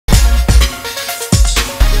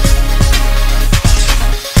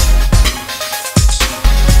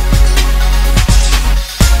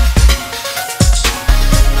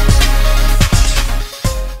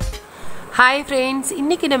Hi friends,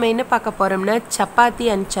 இன்னைக்கு நம்ம என்ன பார்க்க போறோம்னா chappati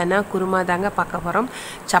and chana kurma தாங்க பார்க்க போறோம்.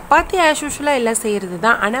 Chappati as usual எல்லாம் செய்யிறது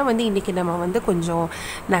தான். ஆனா இன்னைக்கு நம்ம கொஞ்சம்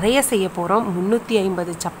நிறைய செய்ய போறோம்.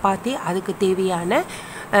 350 chappati அதுக்கு தேவையான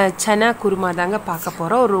chana kurma தாங்க பார்க்க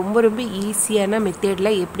போறோம். ரொம்ப ஈஸியான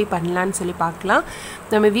மெத்தட்ல எப்படி பண்ணலாம்னு சொல்லி பார்க்கலாம்.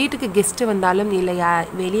 நம்ம வீட்டுக்கு கெஸ்ட் வந்தாலும் இல்ல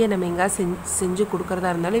வெளிய நம்ம எங்க செஞ்சு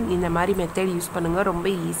கொடுக்கறதா இருந்தாலும் இந்த மாதிரி மெத்தட் யூஸ் பண்ணுங்க. ரொம்ப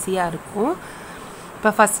ஈஸியா இருக்கும்.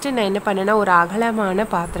 இப்போ ஃபர்ஸ்ட் நான் என்ன பண்ணேன்னா ஒரு அகலமான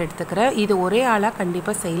பாத்திரம் எடுத்துக்கிறேன். இது ஒரே ஆளா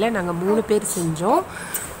கண்டிப்பா செய்யல. நாங்க 3 பேர் செஞ்சோம்.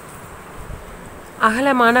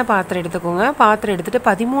 அகலமான பாத்திரம் எடுத்துக்கோங்க. பாத்திரம் எடுத்துட்டு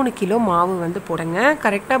 13 கிலோ மாவு போடுங்க.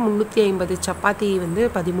 கரெக்ட்டா 350 சப்பாத்தி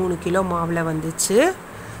 13 கிலோ மாவுல வந்துச்சு.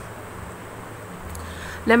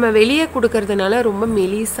 நம்ம வெளிய குடுக்கிறதுனால ரொம்ப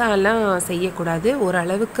மெலிசாலாம் செய்ய கூடாது. ஒரு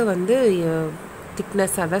அளவுக்கு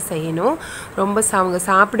thickness தான் செய்யணும். ரொம்ப அவங்க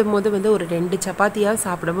சாப்பிடும்போது ஒரு 2 சப்பாத்தியா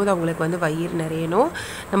சாப்பிடும்போது அவங்களுக்கு வயிறு நிறையணும்.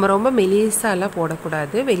 நம்ம ரொம்ப மெலிசாலாம்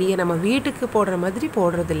போடக்கூடாது. வெளியே நம்ம வீட்டுக்கு போடுற மாதிரி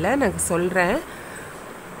போடுறது இல்ல. நான் சொல்றேன்.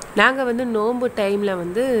 நாங்க நோன்பு டைம்ல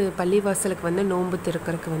பள்ளிவாசலுக்கு நோன்பு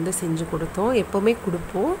திறக்கறதுக்கு செஞ்சு கொடுத்தோம். எப்பவுமே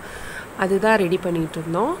கொடுப்போம். அதுதான் ரெடி பண்ணிட்டு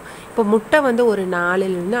இருந்தோம். இப்போ முட்டை ஒரு 4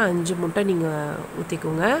 ல இருந்து 5 முட்டை நீங்க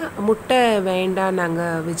ஊத்திக்கோங்க. முட்டை வேண்டாம் நாங்க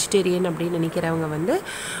வெஜிடேரியன் அப்படி நினைக்கிறவங்க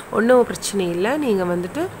ஒண்ணும் பிரச்சனை இல்ல. நீங்க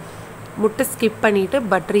முட்டை ஸ்கிப் பண்ணிட்டு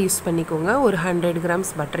பட்டர் யூஸ் பண்ணிக்கோங்க. ஒரு 100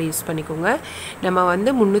 grams பட்டர் யூஸ் பண்ணிக்கோங்க. நம்ம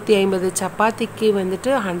 350 சப்பாத்திக்கு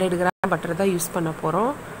 100 gram பட்டர் தான் யூஸ் பண்ண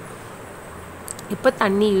போறோம். இப்போ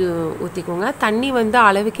தண்ணி ஊத்திக்கோங்க. தண்ணி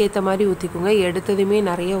அளவுக்கு ஏத்த மாதிரி ஊத்திக்கோங்க. எடுத்ததுமே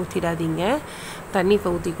நிறைய ஊத்திடாதீங்க. தண்ணி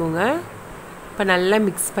ஊத்திக்கோங்க. இப்போ நல்லா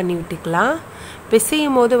mix பண்ணி விட்டுக்கலாம்.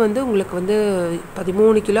 பிசையும்போது உங்களுக்கு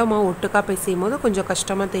 13 கிலோ மாவு ஒட்டுக்கா பிசையும்போது கொஞ்சம்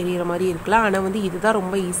கஷ்டமா தெரியுற மாதிரி இருக்கலாம். ஆனா இதுதான்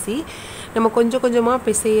ரொம்ப ஈஸி. நம்ம கொஞ்சமா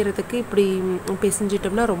பிசையிறதுக்கு இப்படி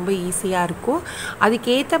பிசைஞ்சிட்டோம்னா ரொம்ப ஈஸியா இருக்கும். அதுக்கு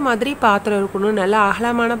ஏத்த மாதிரி பாத்திரம் இருக்கணும். நல்ல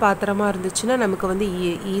அகலமான பாத்திரமா இருந்துச்சுன்னா நமக்கு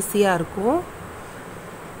ஈஸியா இருக்கும்.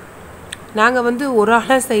 நாங்க ஒரு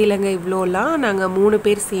ஆளா செய்யலங்க இவ்ளோலாம். நாங்க 3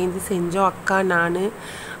 பேர் சேர்ந்து செஞ்சோம். அக்கா நானு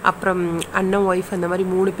அப்புறம் அண்ணன் வைஃப் அந்த மாதிரி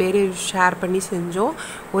 3 பேர் ஷேர் பண்ணி செஞ்சோம்.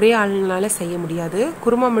 ஒரே ஆளுனால செய்ய முடியாது.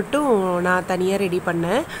 குருமா மட்டும் நான் தனியா ரெடி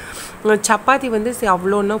பண்ணேன். சப்பாத்தி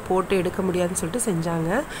அவ்ளோன்னா போட்டு எடுக்க முடியாதுன்னு சொல்லிட்டு செஞ்சாங்க.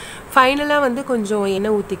 ஃபைனலா கொஞ்சம்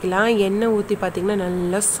எண்ணெய் ஊத்திக்கலாம். எண்ணெய் ஊத்தி பாத்தீங்கன்னா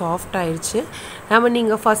நல்லா சாஃப்ட் ஆயிருச்சு.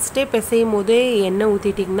 நீங்க ஃபர்ஸ்டே பிசையும்போதே எண்ணெய்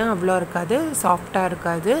ஊத்திட்டீங்கன்னா அவ்ளோ இருக்காது. சாஃப்ட்டா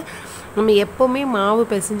இருக்காது. நம்ம எப்பவுமே மாவு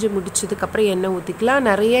பிசைஞ்சு முடிச்சதுக்கு அப்புறம் எண்ணெய் ஊத்திக்கலாம்.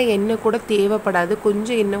 நிறைய எண்ணெய் கூட தேவைப்படாது.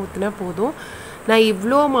 கொஞ்சம் எண்ணெய் ஊத்தினா போதும். நான்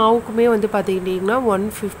இவ்ளோ மாவுக்குமே பாத்தீங்கன்னா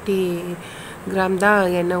 150 கிராம் தான்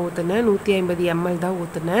எண்ணெய் ஊத்துனேன். 150 ml தான்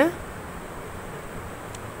ஊத்துனேன்.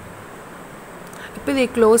 இப்போ இதை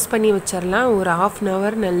க்ளோஸ் பண்ணி வச்சிரலாம். ஒரு 1/2 an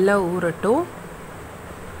hour நல்லா ஊறட்டும்.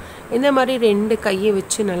 இந்த மாதிரி 2 கையை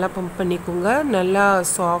வச்சு நல்லா பம்ப் பண்ணிக்கோங்க. நல்லா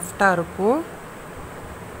சாஃப்ட்டா இருக்கும்.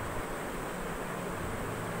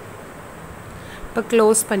 இப்போ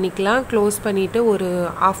க்ளோஸ் பண்ணிக்கலாம். க்ளோஸ் பண்ணிட்டு ஒரு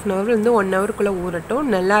 1/2 an hour இருந்து 1 hour குள்ள ஊறட்டும்.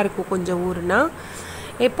 நல்லா இருக்கும் கொஞ்சம் ஊறுனா.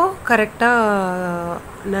 இப்போ கரெக்ட்டா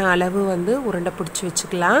நான் அளவு உருண்டை பிடிச்சு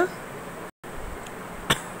வச்சுக்கலாம்.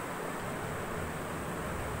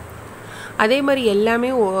 அதே மாதிரி எல்லாமே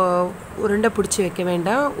உருண்டை பிடிச்சு வைக்க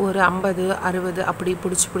வேண்டாம். ஒரு 50 60 அப்படி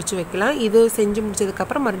பிடிச்சு வைக்கலாம். இது செஞ்சு முடிச்சதுக்கு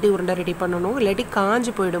அப்புறம் மறுபடியும் உருண்டை ரெடி பண்ணனும். இல்லாட்டி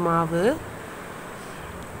காஞ்சு போய்டும் மாவு.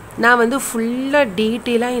 நான் ஃபுல்லா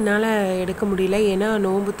டீடைலா என்னால எடுக்க முடியல. ஏனா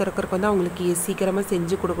நோன்பு திறக்கறதுக்கு அவங்களுக்கு சீக்கிரமா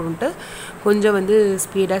செஞ்சு கொடுக்கணும்ட்டு கொஞ்சம்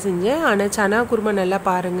ஸ்பீடா செஞ்சேன். ஆனா சனா குருமா நல்லா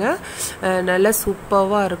பாருங்க. நல்லா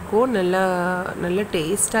சூப்பரா இருக்கும். நல்ல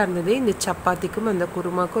டேஸ்டா இருந்தது. இந்த சப்பாத்திக்கும் அந்த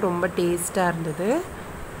குருமாக்கும் ரொம்ப டேஸ்டா இருந்தது.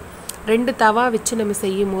 2 தவா வச்சு நம்ம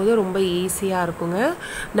செய்யும்போது ரொம்ப ஈஸியா இருக்குங்க.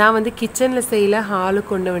 நான் கிச்சன்ல செய்யல.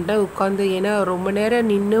 ஹாலுக்கு கொண்டு வந்துட்டேன். உட்கார்ந்து ஏனா ரொம்ப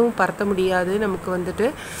நேரம் நின்னும் பரத்த முடியாது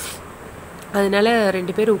நமக்கு அதனால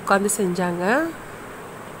 2 பேர் உட்கார்ந்து செஞ்சாங்க.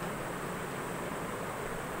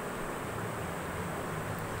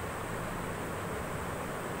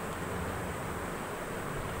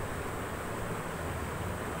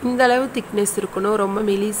 இந்த அளவு thickness இருக்கணும். ரொம்ப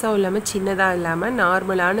மெலிசா இல்லாம சின்னதா இல்லாம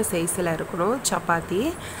நார்மலான சைஸ்ல இருக்கணும் சப்பாத்தி.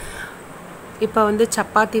 இப்போ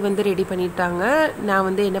சப்பாத்தி ரெடி பண்ணிட்டாங்க.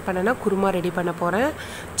 நான் என்ன பண்ணேன்னா குருமா ரெடி பண்ண போறேன்.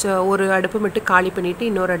 ஒரு அடுப்பு மட்டும் காலி பண்ணிட்டு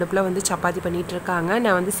இன்னொரு அடுப்புல சப்பாத்தி பண்ணிட்டு இருக்காங்க.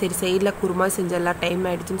 நான் சரி சைடுல குருமா செஞ்சலாம் டைம்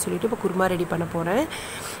ஆயிடுச்சுன்னு சொல்லிட்டு இப்போ குருமா ரெடி பண்ண போறேன்.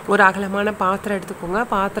 ஒரு அகலமான பாத்திரம் எடுத்துக்கோங்க.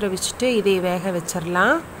 பாத்திரம் வச்சிட்டு இதை வேக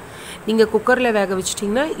வச்சிரலாம். நீங்க குக்கர்ல வேக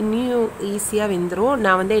வச்சிட்டீங்கன்னா இன்னும் ஈஸியா வெந்துரும்.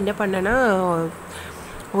 நான் என்ன பண்ணேன்னா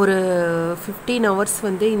ஒரு 15 hours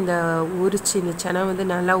இந்த ஊறிச்சு. இந்த சனா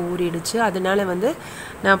நல்லா ஊறிடுச்சு. அதனால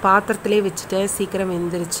நான் பாத்திரத்திலே வச்சிட்டேன். சீக்கிரம்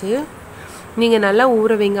வெந்துருச்சு. நீங்க நல்லா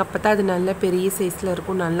ஊற வைங்க. அப்பதான் அது நல்ல பெரிய சைஸ்ல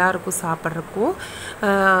இருக்கும். நல்லா இருக்கும் சாப்பிடுறதுக்கு.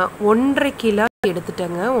 1.5 கிலோ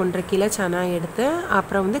எடுத்துட்டேங்க. 1.5 கிலோ சனா எடுத்தேன்.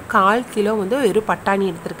 அப்புறம் வந்து 1/4 கிலோ வந்து வெறும் பட்டாணி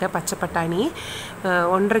எடுத்திருக்கேன், பச்சை பட்டாணி.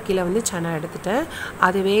 1.5 கிலோ வந்து சனா எடுத்துட்டேன்.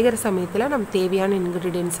 அது வேகிற சமயத்தில் நம்ம தேவையான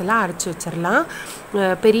இன்க்ரீடியன்ஸ் எல்லாம் அரைச்சி வச்சிடலாம்.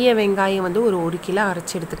 பெரிய வெங்காயம் வந்து ஒரு 1 கிலோ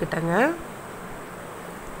அரைச்சி எடுத்துக்கிட்டேங்க.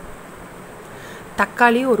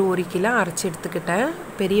 தக்காளி ஒரு 1 கிலோ அரைச்சி எடுத்துக்கிட்டேன்.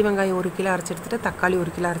 பெரிய வெங்காயம் 1 கிலோ அரைச்சி எடுத்துட்டேன். தக்காளி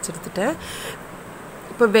 1 கிலோ அரைச்சி எடுத்துட்டேன்.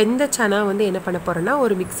 இப்போ வெந்த சனா வந்து என்ன பண்ண போகிறேன்னா,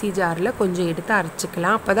 ஒரு மிக்ஸி ஜாரில் கொஞ்சம் எடுத்து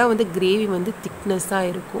அரைச்சிக்கலாம். அப்போ தான் வந்து கிரேவி வந்து திக்னஸ்ஸாக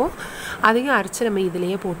இருக்கும். அதையும் அரைச்சி நம்ம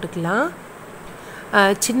இதிலையே போட்டுக்கலாம்.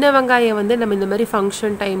 சின்ன வெங்காயம் வந்து நம்ம இந்த மாதிரி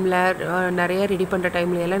ஃபங்க்ஷன் டைமில் நிறையா ரெடி பண்ணுற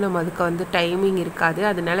டைமில் எல்லாம் நம்ம அதுக்கு வந்து டைமிங் இருக்காது.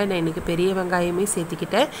 அதனால நான் இன்றைக்கி பெரிய வெங்காயமே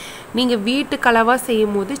சேர்த்திக்கிட்டேன். நீங்கள் வீட்டுக்கு அளவாக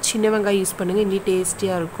செய்யும் போது சின்ன வெங்காயம் யூஸ் பண்ணுங்கள், இன்னும்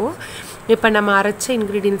டேஸ்டியாக இருக்கும். இப்போ நம்ம அரைச்ச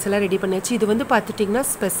இன்க்ரீடியன்ஸ் எல்லாம் ரெடி பண்ணியாச்சு. இது வந்து பார்த்துட்டிங்கன்னா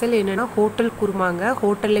ஸ்பெஷல் என்னென்னா ஹோட்டல் குருமாங்க.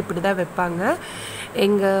 ஹோட்டலில் இப்படி தான் வைப்பாங்க.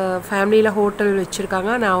 எங்கள் ஃபேமிலியில் ஹோட்டல்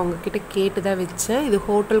வச்சுருக்காங்க. நான் அவங்கக்கிட்ட கேட்டு தான் வச்சேன். இது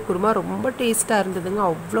ஹோட்டல் குருமா ரொம்ப டேஸ்ட்டாக இருந்ததுங்க.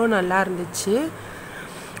 அவ்வளோ நல்லா இருந்துச்சு.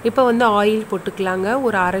 இப்போ வந்து ஆயில் போட்டுக்கலாங்க.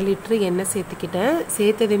 ஒரு 1/2 லிட்ரு எண்ணெய் சேர்த்துக்கிட்டேன்.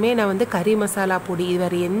 சேர்த்ததுமே நான் வந்து கறி மசாலா பொடி, இது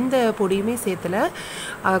வேறு எந்த பொடியுமே சேர்த்தலை.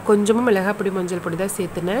 கொஞ்சமாக மிளகாய் பொடி, மஞ்சள் பொடி தான்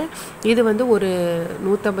சேர்த்துனேன். இது வந்து ஒரு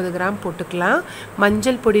 150 கிராம் போட்டுக்கலாம்.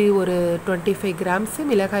 மஞ்சள் பொடி ஒரு 25 கிராம்ஸ்,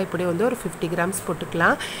 மிளகாய் பொடி வந்து ஒரு 50 கிராம்ஸ்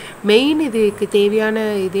போட்டுக்கலாம். மெயின் இதுக்கு தேவையான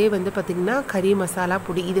இதே வந்து பார்த்திங்கன்னா கறி மசாலா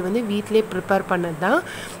பொடி. இது வந்து வீட்டிலே ப்ரிப்பேர் பண்ணது தான்.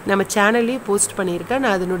 நம்ம சேனல்லேயே போஸ்ட் பண்ணியிருக்கேன்.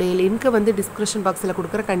 நான் அதனுடைய லிங்க்கை வந்து டிஸ்கிரிப்ஷன் பாக்ஸில்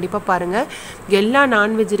கொடுக்குறேன், கண்டிப்பாக பாருங்கள். எல்லா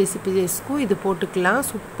நான்வெஜ் ரெசிபிஸ்க்கும் இது போட்டுக்கலாம்,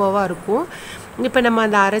 சூப்பராக இருக்கும். இப்போ நம்ம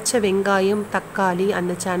அந்த அரைச்ச வெங்காயம், தக்காளி,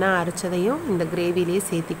 அந்த சனா அரைச்சதையும் இந்த கிரேவிலேயே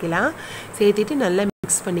சேர்த்திக்கலாம். சேர்த்திட்டு நல்லா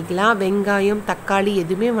மிக்ஸ் பண்ணிக்கலாம். வெங்காயம், தக்காளி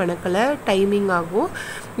எதுவுமே வணக்கலை, டைமிங் ஆகும்.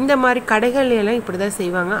 இந்த மாதிரி கடைகள்லாம் இப்படி தான்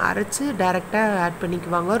செய்வாங்க. அரைச்சி டைரெக்டாக ஆட்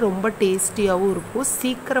பண்ணிக்குவாங்க. ரொம்ப டேஸ்டியாகவும் இருக்கும்,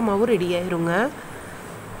 சீக்கிரமாகவும் ரெடி ஆயிருங்க.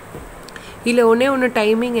 இல்லை ஒன்று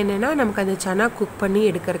டைமிங் என்னென்னா, நமக்கு அந்த சனா குக் பண்ணி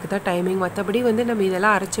எடுக்கிறதுக்கு தான் டைமிங். மற்றபடி வந்து நம்ம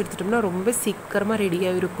இதெல்லாம் அரைச்சி எடுத்துட்டோம்னா ரொம்ப சீக்கிரமாக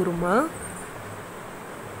ரெடியாக இருக்குமா.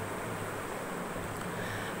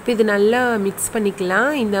 இப்போ இது நல்லா மிக்ஸ் பண்ணிக்கலாம்.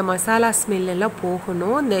 இந்த மசாலா ஸ்மெல்லாம்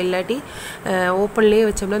போகணும். இந்த இல்லாட்டி ஓப்பன்லேயே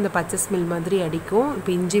வச்சோம்னா இந்த பச்சை ஸ்மெல் மாதிரி அடிக்கும்.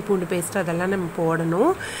 இப்போ இஞ்சி பூண்டு பேஸ்ட் அதெல்லாம் நம்ம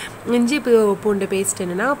போடணும். இஞ்சி பூண்டு பேஸ்ட்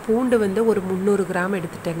என்னென்னா, பூண்டு வந்து ஒரு 300 கிராம்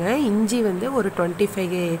எடுத்துட்டேங்க. இஞ்சி வந்து ஒரு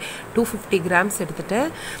 250 கிராம்ஸ் எடுத்துட்டேன்.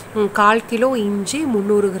 1/4 கிலோ இஞ்சி,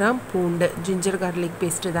 300 கிராம் பூண்டு, ஜிஞ்சர் கார்லிக்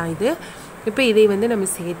பேஸ்ட்டு தான் இது. இப்போ இதை வந்து நம்ம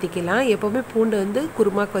சேர்த்திக்கலாம். எப்போவுமே பூண்டு வந்து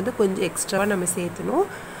குருமாக்கு வந்து கொஞ்சம் எக்ஸ்ட்ராவாக நம்ம சேர்த்தணும்.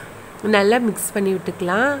 நல்லா மிக்ஸ் பண்ணி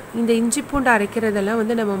விட்டுக்கலாம். இந்த இஞ்சி பூண்டு அரைக்கிறதெல்லாம்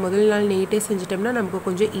வந்து நம்ம முதல் நாள் நைட்டே செஞ்சிட்டோம்னா நமக்கு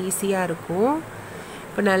கொஞ்சம் ஈஸியாக இருக்கும்.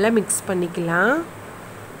 இப்போ நல்லா மிக்ஸ் பண்ணிக்கலாம்.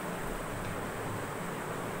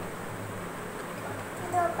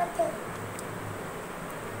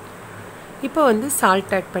 இப்போ வந்து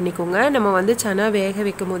சால்ட் ஆட் பண்ணிக்கோங்க. நம்ம வந்து சனா வேக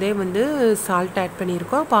வைக்கும் போதே வந்து சால்ட் ஆட்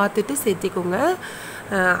பண்ணியிருக்கோம், பார்த்துட்டு சேர்த்திக்கோங்க.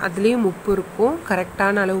 அதுலேயும் உப்பு இருக்கும்,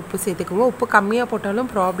 கரெக்டான அளவு உப்பு சேர்த்துக்கோங்க. உப்பு கம்மியாக போட்டாலும்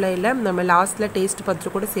ப்ராப்ளம் இல்லை, நம்ம லாஸ்ட்டில் டேஸ்ட்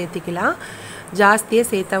பார்த்துட்டு கூட சேர்த்திக்கலாம். ஜாஸ்தியாக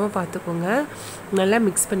சேர்த்தாமல் பார்த்துக்கோங்க. நல்லா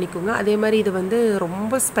மிக்ஸ் பண்ணிக்கோங்க. அதே மாதிரி இது வந்து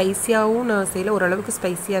ரொம்ப ஸ்பைஸியாகவும் நான் செய்யலை, ஓரளவுக்கு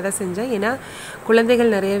ஸ்பைஸியாக தான் செஞ்சேன். ஏன்னா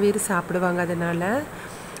குழந்தைகள் நிறைய பேர் சாப்பிடுவாங்க, அதனால்.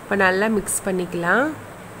 இப்போ நல்லா மிக்ஸ் பண்ணிக்கலாம்.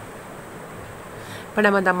 இப்போ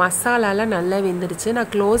நம்ம அந்த மசாலாலாம் நல்லா வெந்துருச்சு.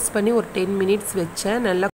 நான் க்ளோஸ் பண்ணி ஒரு 10 மினிட்ஸ் வச்சேன்.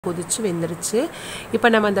 நல்லா கொதிச்சு வெந்துருச்சு. இப்போ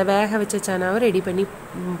நம்ம அந்த வேக வச்ச சனாவை ரெடி பண்ணி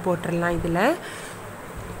போட்டுடலாம். இதில்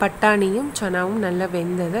பட்டாணியும் சனாவும் நல்லா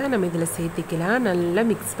வெந்ததை நம்ம இதில் சேர்த்திக்கலாம். நல்லா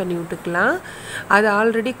மிக்ஸ் பண்ணி விட்டுக்கலாம். அது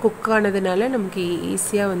ஆல்ரெடி குக் ஆனதுனால நமக்கு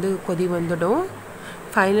ஈஸியாக வந்து கொதி வந்துடும்.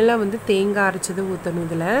 ஃபைனலாக வந்து தேங்காய் அரைச்சது ஊற்றணும்.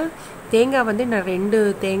 இதில் தேங்காய் வந்து நான் 2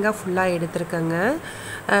 தேங்காய் ஃபுல்லாக எடுத்துருக்கேங்க.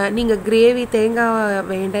 நீங்கள் கிரேவி தேங்காய்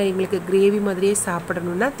வேண்டாம், எங்களுக்கு கிரேவி மாதிரியே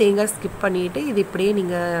சாப்பிடணுன்னா தேங்காய் ஸ்கிப் பண்ணிவிட்டு இது இப்படியே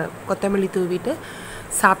நீங்கள் கொத்தமல்லி தூவிட்டு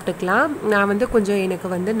சாப்பிட்டுக்கலாம். நான் வந்து கொஞ்சம் எனக்கு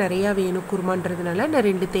வந்து நிறையா வேணும் குருமான்றதுனால நான்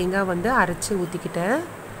 2 தேங்காய் வந்து அரைச்சி ஊற்றிக்கிட்டேன்.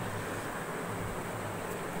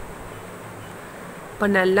 இப்போ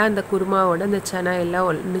நல்லா அந்த குருமாவோட அந்த சனா எல்லாம்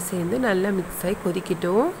ஒன்று சேர்ந்து நல்லா மிக்ஸ் ஆகி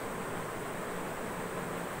கொதிக்கிட்டோம்.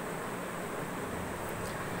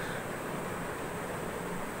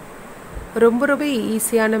 ரொம்ப ரொம்ப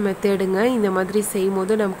ஈஸியான மெத்தேடுங்க. இந்த மாதிரி செய்யும்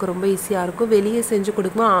போது நமக்கு ரொம்ப ஈஸியாக இருக்கும். வெளியே செஞ்சு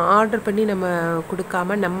கொடுக்கும்போது ஆர்டர் பண்ணி நம்ம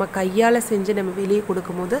கொடுக்காம நம்ம கையால் செஞ்சு நம்ம வெளியே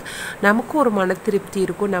கொடுக்கும்போது நமக்கும் ஒரு மன திருப்தி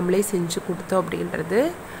இருக்கும், நம்மளே செஞ்சு கொடுத்தோம் அப்படின்றது.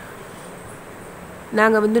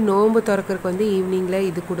 நாங்கள் வந்து நோன்பு திறக்கிறதுக்கு வந்து ஈவினிங்கில்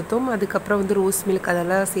இது கொடுத்தோம். அதுக்கப்புறம் வந்து ரோஸ் மில்க்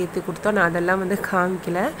அதெல்லாம் சேர்த்து கொடுத்தோம். நான் அதெல்லாம் வந்து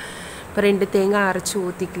காமிக்கல. இப்போ 2 தேங்காய் அரைச்சி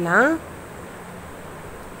ஊற்றிக்கலாம்.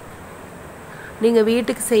 நீங்கள்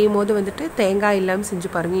வீட்டுக்கு செய்யும் போது வந்துட்டு தேங்காய் இல்லாமல் செஞ்சு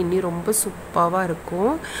பாருங்கள், இன்னும் ரொம்ப சூப்பராக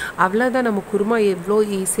இருக்கும். அவ்வளோதான், நம்ம குருமா எவ்வளோ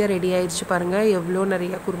ஈஸியாக ரெடி ஆயிடுச்சு பாருங்கள். எவ்வளோ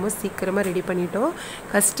நிறையா குருமா சீக்கிரமாக ரெடி பண்ணிட்டோம்.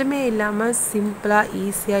 கஷ்டமே இல்லாமல் சிம்பிளாக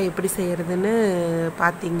ஈஸியாக எப்படி செய்கிறதுன்னு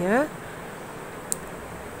பார்த்தீங்க.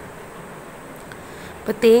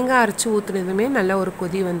 இப்போ தேங்காய் அரைச்சி ஊற்றுனதுமே நல்லா ஒரு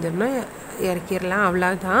கொதி வந்துடணும், இறக்கிடலாம்.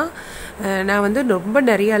 அவ்வளோதான். நான் வந்து ரொம்ப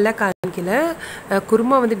நிறையெல்லாம் காமிக்கல,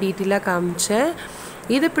 குருமா வந்து டீட்டெயிலாக காமிச்சேன்.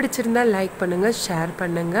 இது பிடிச்சிருந்தால் லைக் பண்ணுங்கள், ஷேர்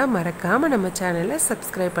பண்ணுங்கள், மறக்காமல் நம்ம சேனலை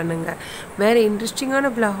சப்ஸ்கிரைப் பண்ணுங்கள். வேறு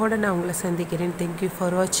இன்ட்ரெஸ்டிங்கான vlog-ஓட நான் உங்களை சந்திக்கிறேன். தேங்க்யூ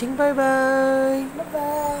ஃபார் வாட்சிங். Bye bye.